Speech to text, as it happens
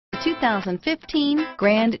2015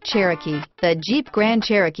 Grand Cherokee. The Jeep Grand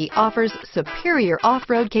Cherokee offers superior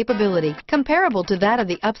off-road capability comparable to that of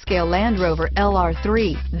the upscale Land Rover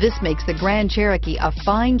LR3. This makes the Grand Cherokee a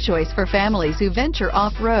fine choice for families who venture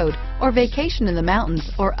off-road or vacation in the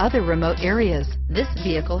mountains or other remote areas. This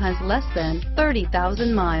vehicle has less than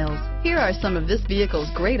 30,000 miles. Here are some of this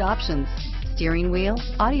vehicle's great options: steering wheel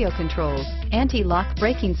audio controls, anti-lock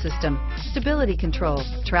braking system, stability control,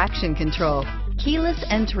 traction control, keyless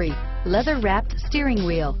entry, leather-wrapped steering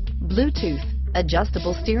wheel, Bluetooth,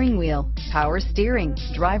 adjustable steering wheel, power steering,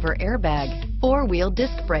 driver airbag, four-wheel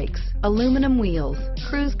disc brakes, aluminum wheels,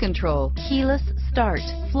 cruise control, keyless start,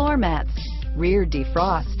 floor mats, rear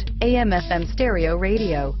defrost, AM/FM stereo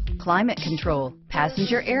radio, climate control,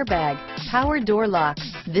 passenger airbag, power door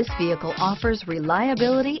locks. This vehicle offers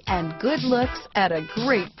reliability and good looks at a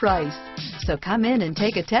great price. So come in and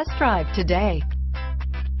take a test drive today.